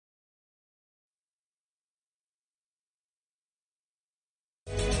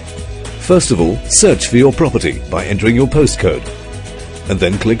First of all, search for your property by entering your postcode and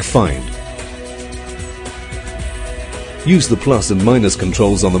then click Find. Use the plus and minus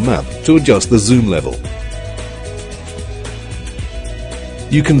controls on the map to adjust the zoom level.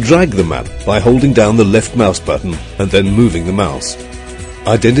 You can drag the map by holding down the left mouse button and then moving the mouse.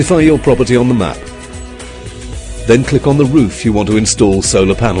 Identify your property on the map. Then click on the roof you want to install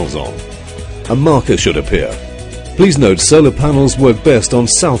solar panels on. A marker should appear. Please note solar panels work best on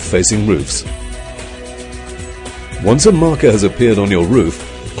south-facing roofs. Once a marker has appeared on your roof,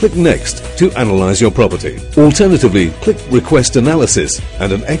 click Next to analyze your property. Alternatively, click Request Analysis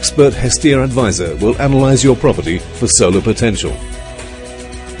and an expert Hestia advisor will analyze your property for solar potential.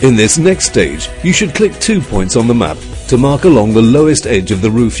 In this next stage, you should click 2 points on the map to mark along the lowest edge of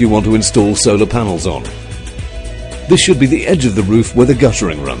the roof you want to install solar panels on. This should be the edge of the roof where the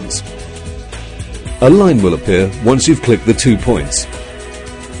guttering runs. A line will appear once you've clicked the 2 points.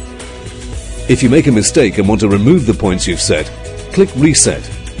 If you make a mistake and want to remove the points you've set, click Reset.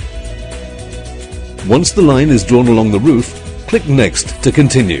 Once the line is drawn along the roof, click Next to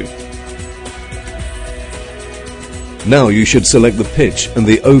continue. Now you should select the pitch and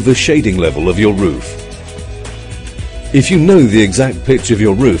the over-shading level of your roof. If you know the exact pitch of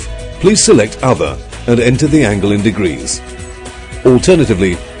your roof, please select Other and enter the angle in degrees.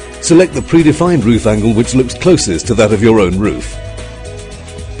 Alternatively, select the predefined roof angle which looks closest to that of your own roof.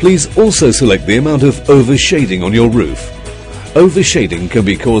 Please also select the amount of over-shading on your roof. Over-shading can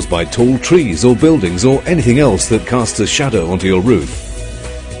be caused by tall trees or buildings or anything else that casts a shadow onto your roof.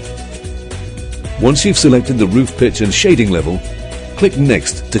 Once you've selected the roof pitch and shading level, click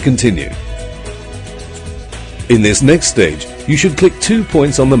Next to continue. In this next stage, you should click 2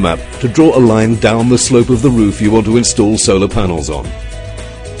 points on the map to draw a line down the slope of the roof you want to install solar panels on.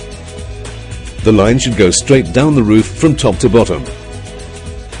 The line should go straight down the roof from top to bottom.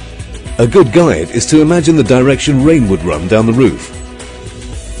 A good guide is to imagine the direction rain would run down the roof.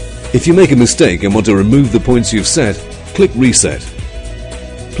 If you make a mistake and want to remove the points you've set, click Reset.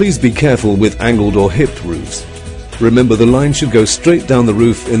 Please be careful with angled or hipped roofs. Remember, the line should go straight down the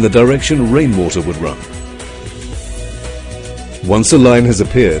roof in the direction rainwater would run. Once a line has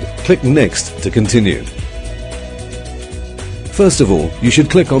appeared, click Next to continue. First of all, you should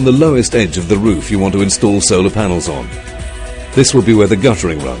click on the lowest edge of the roof you want to install solar panels on. This will be where the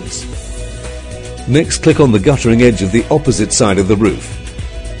guttering runs. Next, click on the guttering edge of the opposite side of the roof.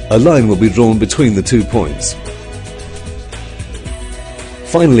 A line will be drawn between the 2 points.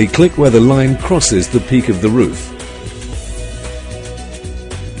 Finally, click where the line crosses the peak of the roof.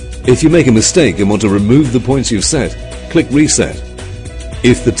 If you make a mistake and want to remove the points you've set, click Reset.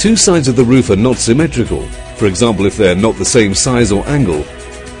 If the 2 sides of the roof are not symmetrical, for example if they're not the same size or angle,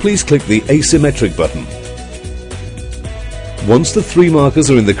 please click the Asymmetric button. Once the 3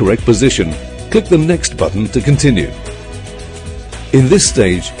 markers are in the correct position, click the Next button to continue. In this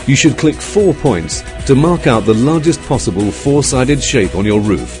stage, you should click 4 points to mark out the largest possible 4-sided shape on your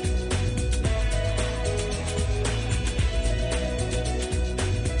roof.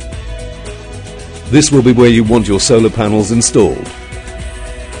 This will be where you want your solar panels installed.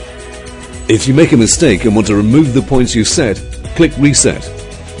 If you make a mistake and want to remove the points you set, click Reset.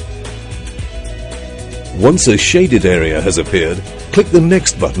 Once a shaded area has appeared, click the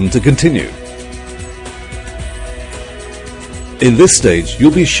Next button to continue. In this stage,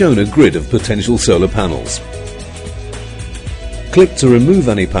 you'll be shown a grid of potential solar panels. Click to remove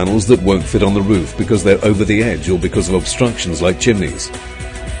any panels that won't fit on the roof because they're over the edge or because of obstructions like chimneys.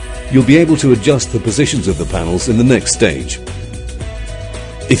 You'll be able to adjust the positions of the panels in the next stage.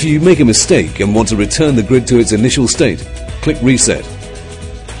 If you make a mistake and want to return the grid to its initial state, click Reset.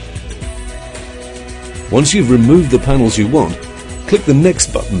 Once you've removed the panels you want, click the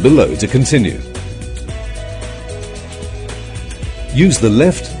Next button below to continue. Use the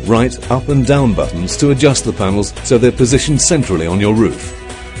left, right, up and down buttons to adjust the panels so they're positioned centrally on your roof.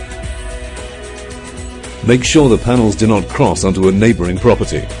 Make sure the panels do not cross onto a neighbouring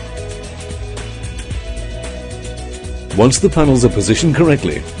property. Once the panels are positioned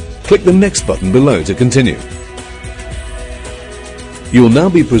correctly, click the Next button below to continue. You will now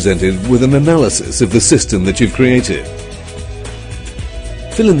be presented with an analysis of the system that you've created.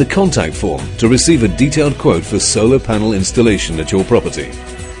 Fill in the contact form to receive a detailed quote for solar panel installation at your property.